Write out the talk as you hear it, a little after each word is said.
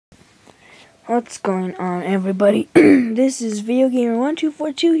What's going on, everybody? This is Video Gamer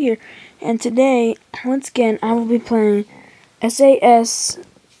 1242 here, and today, once again, I will be playing SAS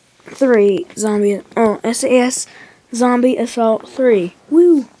Zombie Assault 3.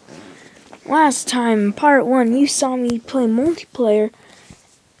 Woo! Last time, in part 1, you saw me play multiplayer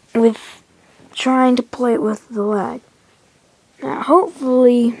with trying to play it with the lag. Now,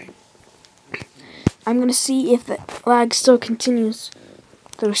 hopefully, I'm gonna see if the lag still continues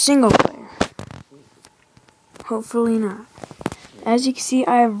through single player. Hopefully not. As you can see,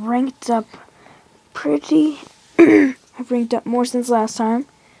 I have ranked up pretty. I've ranked up more since last time.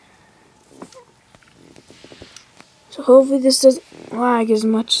 So hopefully this doesn't lag as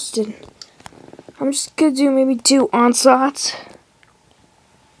much as it did. I'm just gonna do maybe 2 onslaughts.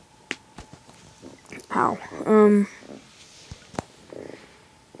 Ow.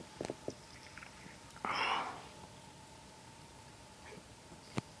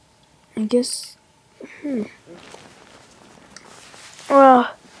 I guess. Well,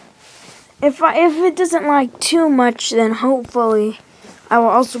 if it doesn't lag too much, then hopefully I will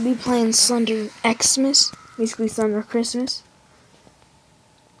also be playing Slender Xmas, basically Slender Christmas.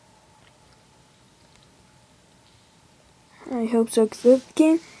 I hope so, because the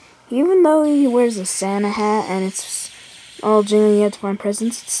game, even though he wears a Santa hat and it's all jingling, you have to find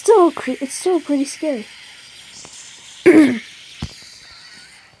presents, it's still pretty scary.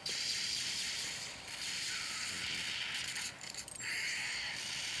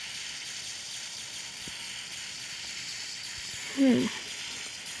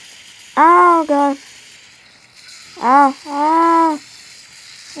 Oh god. Ow, ow.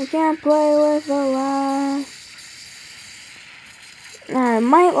 I can't play with the lag. Nah, it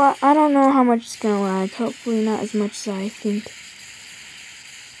might lag. I don't know how much it's gonna lag. Hopefully not as much as I think.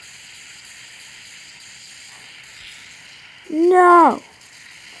 No!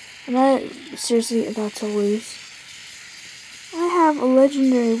 Am I seriously about to lose? I have a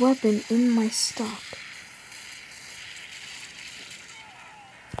legendary weapon in my stock.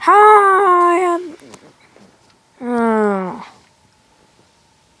 I have. Oh.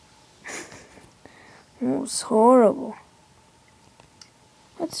 That was horrible.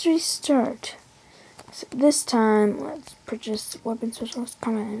 Let's restart. So this time, let's purchase weapon specialist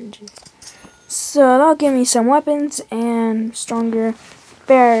combat energy. So that'll give me some weapons and stronger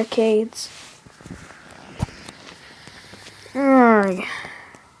barricades. Alright.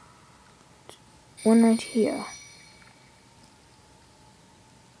 One right here.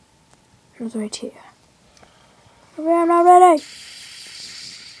 Another right here. Okay, I'm not ready.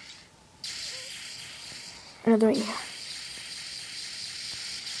 Another right here.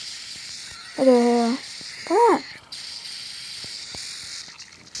 Another here. Come on.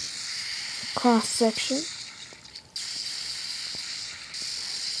 Cross section.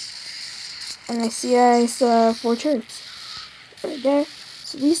 And I still have 4 turrets. Right there.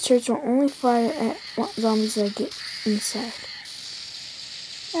 So these turrets will only fire at zombies that get inside.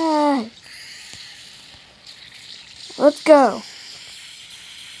 Alright. Let's go.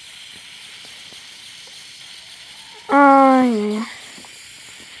 Yeah.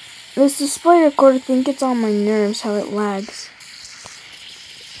 This display recorder thing gets on my nerves, how it lags.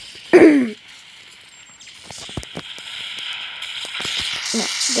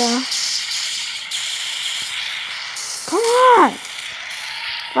 Go. Come on!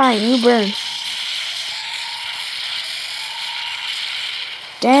 Fine, you burn.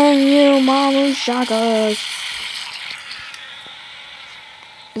 Dang you, Mamu Shakas.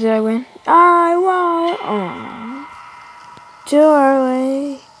 Did I win? I won! Aww. Too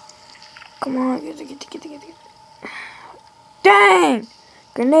early. Come on, get it. Dang!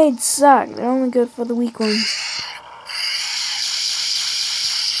 Grenades suck. They're only good for the weak ones.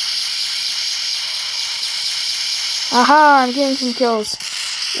 Aha, I'm getting some kills.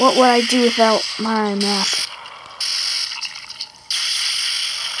 What would I do without my map?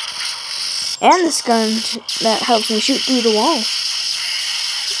 And this gun that helps me shoot through the wall.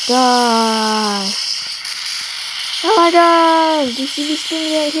 Die. Oh my god! Do you see these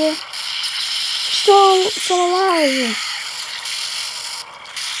things right here? Still alive.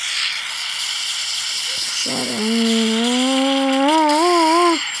 Shut up.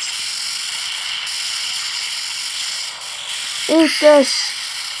 Eat this.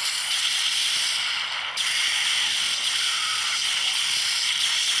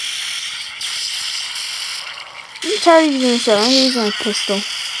 I'm tired of using this. I'm gonna use my pistol.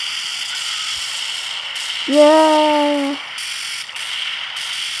 Yeah.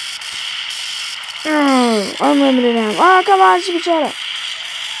 Unlimited ammo. Oh, come on, just shut up.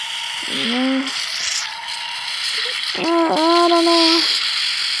 I don't know.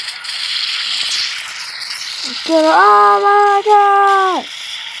 good. Oh my god!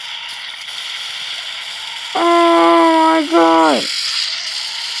 Oh my god!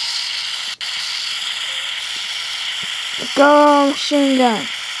 Go machine gun.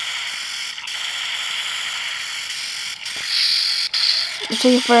 It'll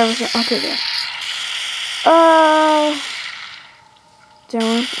take you forever. Okay, there. Down. No,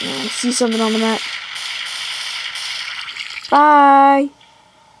 I see something on the map. Bye.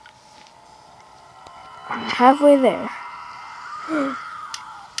 I'm halfway there.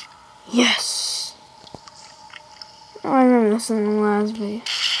 Yes. Oh, I remember this in the last video.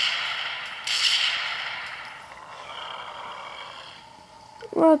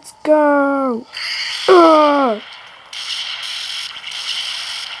 Let's go. Ugh.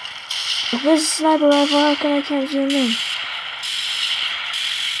 If there's a sniper rifle, how come I can't zoom in?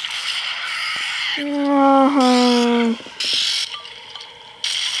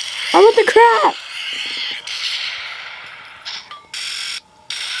 I want the crap!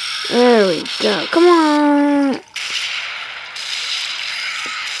 There we go. Come on!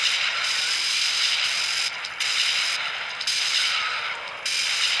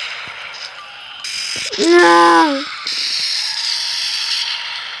 No!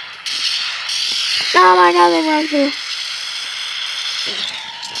 Oh my god, they run through.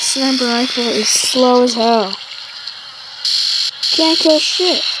 Sniper rifle is slow as hell. Can't kill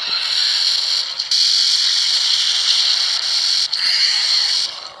shit.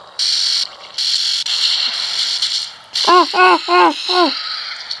 Ah!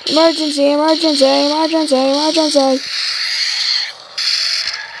 Emergency, emergency, emergency, emergency.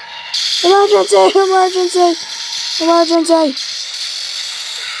 Emergency, emergency, emergency.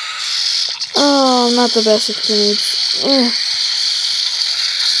 Oh, I'm not the best with grenades.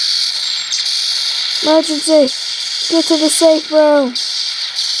 Emergency, get to the safe room.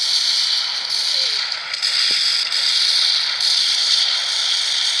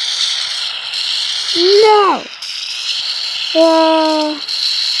 No!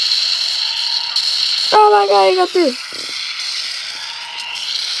 Oh my god, he got through.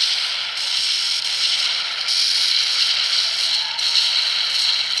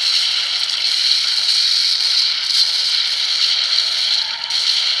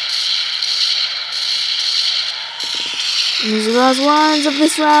 These are the last ones of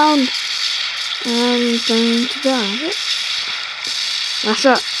this round. I'm going to die. Nice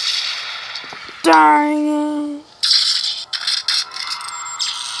shot. Darn it.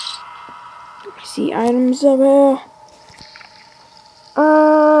 I see items up here.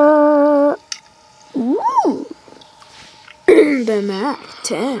 Ooh. The map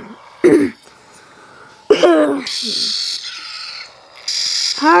 10.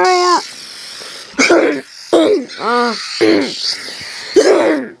 Hurry up.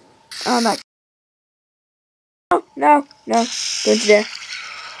 Oh my. No. Don't you dare.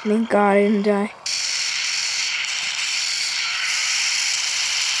 Thank God I didn't die.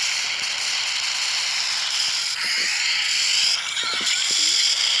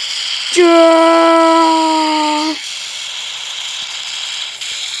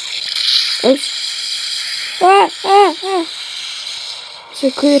 Oops. Ah.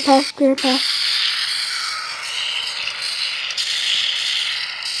 So clear path.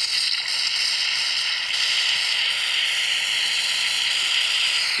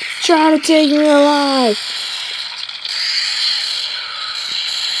 Try to take me alive.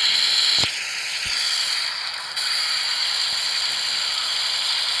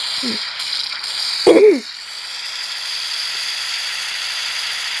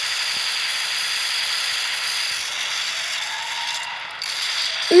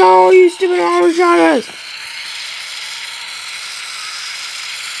 No, you stupid armor shot us.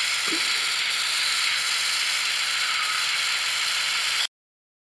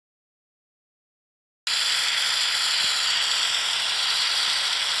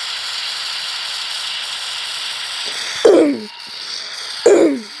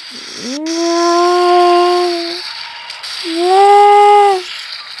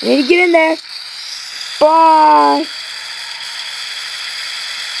 I need to get in there. Bye.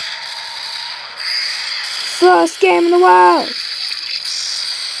 Slowest game in the world.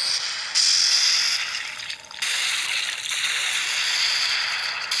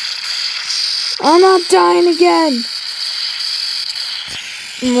 I'm not dying again.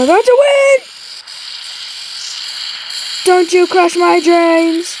 I'm about to win. Don't you crush my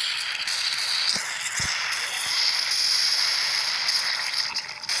dreams.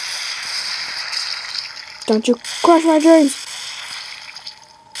 Don't you crush my dreams.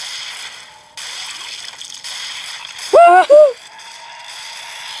 Woohoo!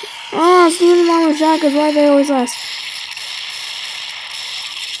 Oh, Steven Mama Shotguns, why they always last?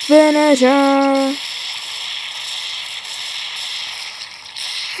 Finisher!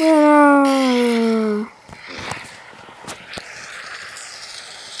 Winner!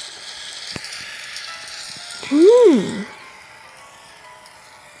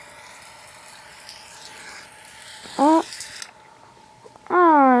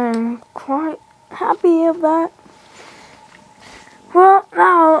 I'm quite happy of that. Well,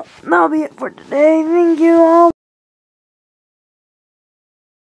 that'll be it for today. Thank you all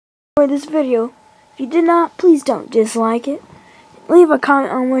for this video. If you did not, please don't dislike it. Leave a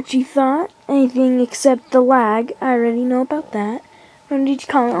comment on what you thought. Anything except the lag. I already know about that. Don't need to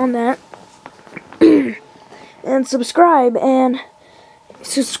comment on that. And subscribe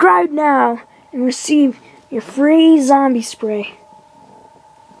now and receive your free zombie spray.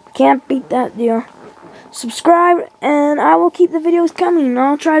 Can't beat that deal. Subscribe and I will keep the videos coming.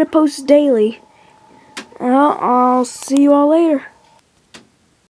 I'll try to post daily. Well, I'll see you all later.